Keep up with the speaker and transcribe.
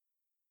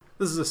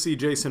This is a See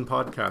Jason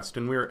podcast,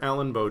 and we're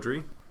Alan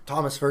Beaudry,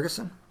 Thomas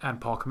Ferguson,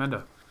 and Paul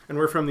Commenda. And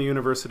we're from the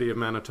University of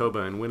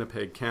Manitoba in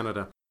Winnipeg,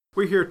 Canada.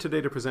 We're here today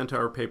to present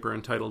our paper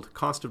entitled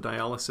Cost of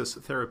Dialysis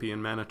Therapy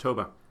in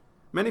Manitoba.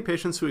 Many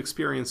patients who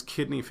experience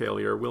kidney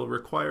failure will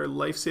require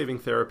life-saving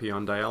therapy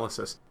on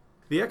dialysis.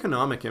 The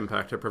economic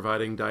impact of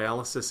providing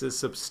dialysis is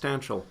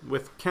substantial,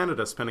 with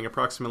Canada spending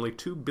approximately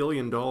 $2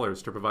 billion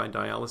to provide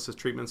dialysis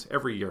treatments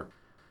every year.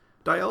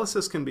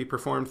 Dialysis can be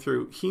performed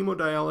through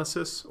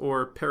hemodialysis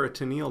or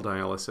peritoneal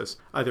dialysis,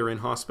 either in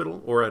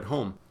hospital or at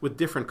home, with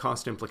different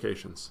cost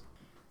implications.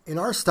 In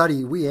our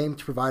study, we aim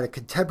to provide a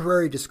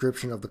contemporary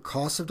description of the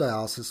cost of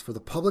dialysis for the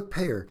public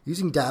payer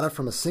using data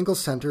from a single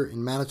center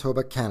in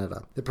Manitoba,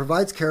 Canada, that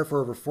provides care for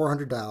over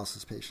 400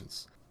 dialysis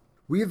patients.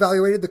 We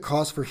evaluated the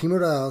cost for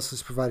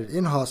hemodialysis provided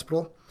in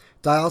hospital,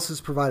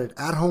 dialysis provided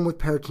at home with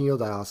peritoneal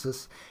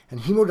dialysis,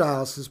 and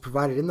hemodialysis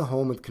provided in the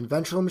home with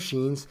conventional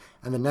machines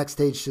and the Next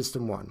Stage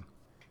System 1.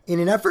 In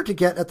an effort to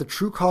get at the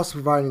true cost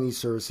of providing these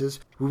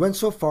services, we went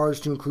so far as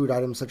to include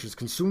items such as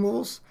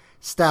consumables,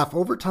 staff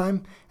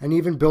overtime, and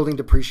even building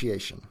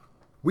depreciation.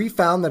 We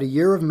found that a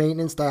year of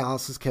maintenance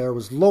dialysis care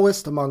was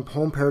lowest among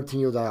home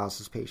peritoneal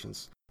dialysis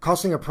patients,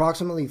 costing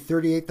approximately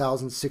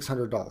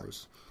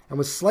 $38,600, and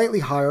was slightly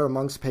higher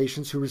amongst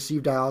patients who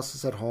received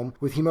dialysis at home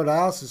with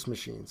hemodialysis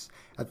machines,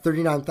 at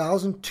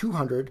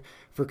 $39,200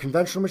 for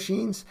conventional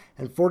machines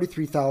and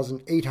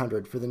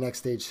 $43,800 for the Next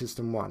Stage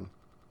System 1.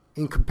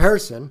 In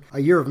comparison,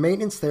 a year of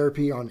maintenance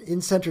therapy on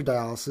in-center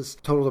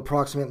dialysis totaled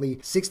approximately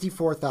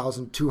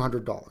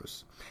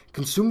 $64,200.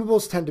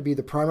 Consumables tend to be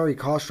the primary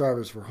cost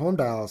drivers for home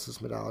dialysis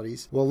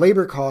modalities, while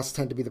labor costs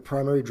tend to be the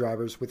primary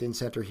drivers with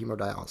in-center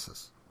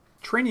hemodialysis.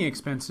 Training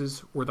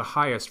expenses were the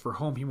highest for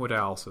home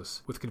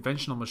hemodialysis, with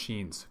conventional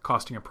machines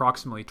costing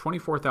approximately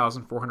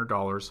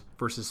 $24,400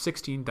 versus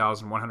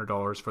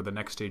 $16,100 for the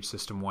Next Stage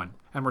System 1,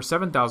 and were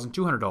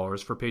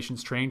 $7,200 for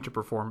patients trained to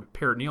perform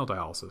peritoneal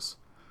dialysis.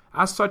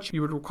 As such,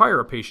 you would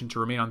require a patient to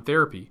remain on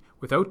therapy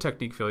without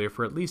technique failure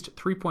for at least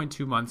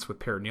 3.2 months with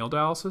peritoneal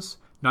dialysis,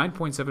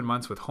 9.7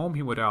 months with home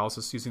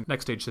hemodialysis using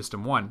Next Stage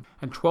System 1,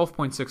 and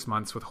 12.6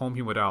 months with home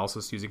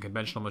hemodialysis using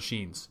conventional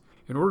machines,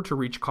 in order to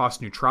reach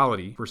cost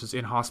neutrality versus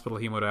in-hospital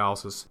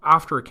hemodialysis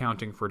after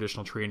accounting for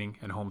additional training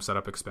and home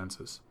setup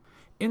expenses.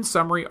 In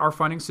summary, our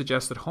findings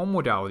suggest that home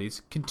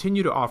modalities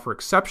continue to offer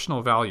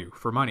exceptional value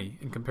for money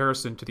in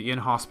comparison to the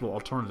in-hospital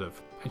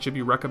alternative and should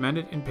be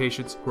recommended in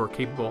patients who are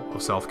capable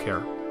of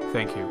self-care.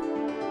 Thank you.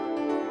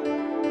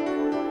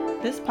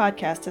 This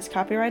podcast is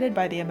copyrighted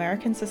by the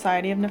American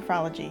Society of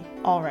Nephrology,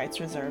 all rights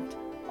reserved.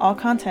 All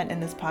content in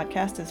this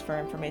podcast is for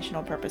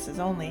informational purposes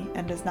only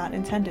and is not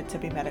intended to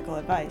be medical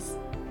advice.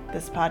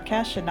 This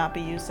podcast should not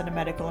be used in a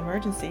medical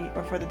emergency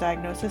or for the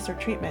diagnosis or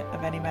treatment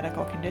of any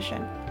medical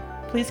condition.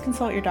 Please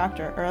consult your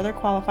doctor or other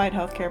qualified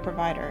healthcare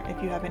provider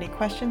if you have any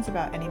questions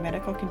about any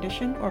medical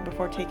condition or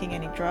before taking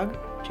any drug,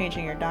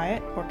 changing your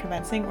diet, or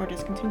commencing or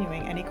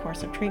discontinuing any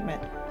course of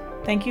treatment.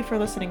 Thank you for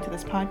listening to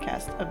this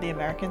podcast of the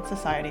American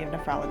Society of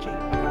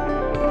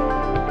Nephrology.